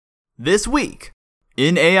This week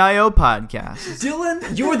in AIO Podcasts.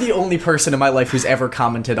 Dylan, you're the only person in my life who's ever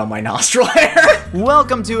commented on my nostril hair.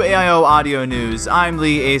 Welcome to AIO Audio News. I'm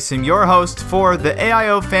Lee Asim, your host for the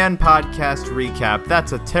AIO Fan Podcast Recap.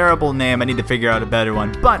 That's a terrible name. I need to figure out a better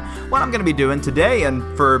one. But what I'm going to be doing today and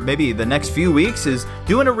for maybe the next few weeks is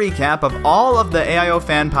doing a recap of all of the AIO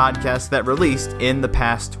Fan Podcasts that released in the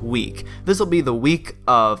past week. This will be the week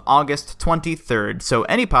of August 23rd. So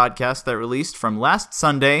any podcast that released from last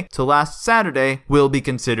Sunday to last Saturday will be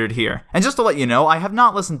considered here. And just to let you know, I have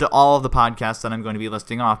not listened to all of the podcasts that I'm going to be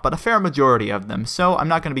listing off, but a fair majority of them, so I'm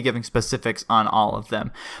not going to be giving specifics on all of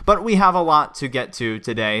them. But we have a lot to get to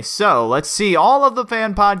today, so let's see all of the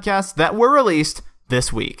fan podcasts that were released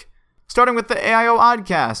this week. Starting with the AIO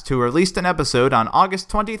Oddcast, who released an episode on August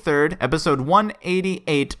 23rd, episode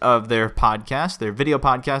 188 of their podcast, their video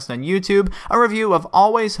podcast on YouTube, a review of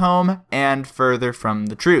Always Home and Further From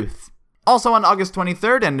the Truth. Also on August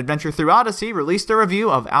 23rd, An Adventure Through Odyssey released a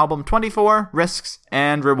review of album 24, Risks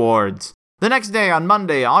and Rewards. The next day, on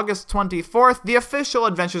Monday, August 24th, the official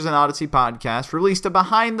Adventures in Odyssey podcast released a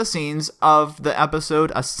behind the scenes of the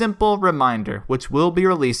episode A Simple Reminder, which will be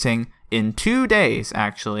releasing in 2 days,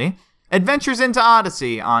 actually. Adventures into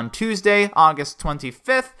Odyssey on Tuesday, August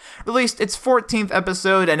 25th, released its 14th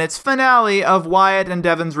episode and its finale of Wyatt and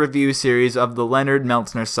Devin's review series of the Leonard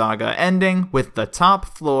Meltzner saga, ending with The Top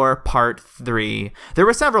Floor Part 3. There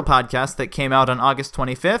were several podcasts that came out on August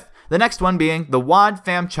 25th, the next one being the Wad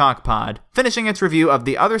Fam Chalk Pod, finishing its review of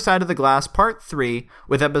The Other Side of the Glass Part 3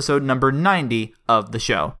 with episode number 90 of the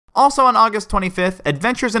show. Also on August 25th,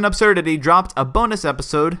 Adventures in Absurdity dropped a bonus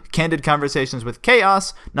episode, Candid Conversations with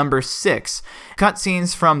Chaos, number 6.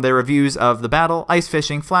 Cutscenes from their reviews of The Battle, Ice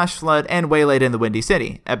Fishing, Flash Flood, and Waylaid in the Windy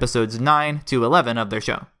City, episodes 9 to 11 of their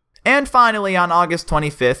show. And finally, on August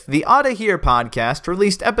 25th, the Oughta Hear podcast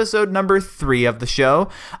released episode number 3 of the show,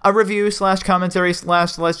 a review / commentary /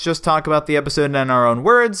 let's just talk about the episode in our own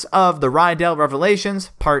words of the Rydell Revelations,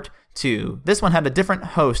 part 2. This one had a different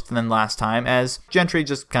host than last time, as Gentry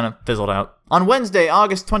just kind of fizzled out. On Wednesday,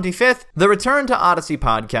 August 25th, the Return to Odyssey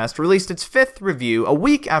podcast released its 5th review a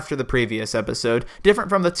week after the previous episode, different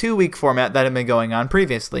from the 2-week format that had been going on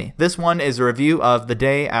previously. This one is a review of The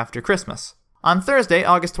Day After Christmas. On Thursday,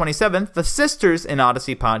 August 27th, the Sisters in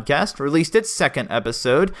Odyssey podcast released its 2nd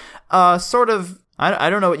episode, I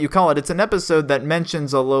don't know what you call it. It's an episode that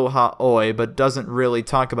mentions Aloha Oi, but doesn't really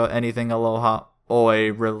talk about anything Aloha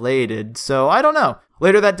Oi related, so I don't know.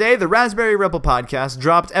 Later that day, the Raspberry Ripple podcast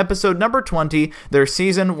dropped episode number 20, their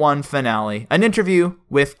season 1 finale, an interview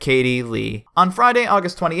with Katie Lee. On Friday,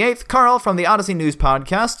 August 28th, Carl from the Odyssey News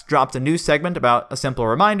podcast dropped a news segment about A Simple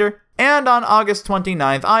Reminder. And on August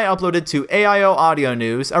 29th, I uploaded to AIO Audio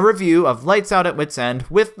News a review of Lights Out at Wit's End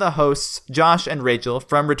with the hosts Josh and Rachel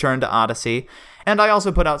from Return to Odyssey. And I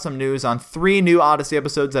also put out some news on 3 new Odyssey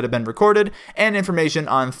episodes that have been recorded and information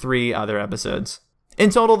on 3 other episodes. In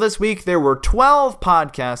total this week, there were 12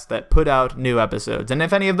 podcasts that put out new episodes. And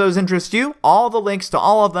if any of those interest you, all the links to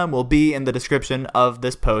all of them will be in the description of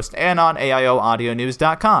this post and on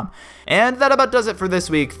AIOaudionews.com. And that about does it for this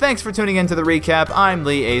week. Thanks for tuning in to the recap. I'm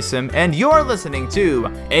Lee Asim, and you're listening to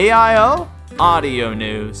AIO Audio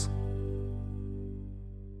News.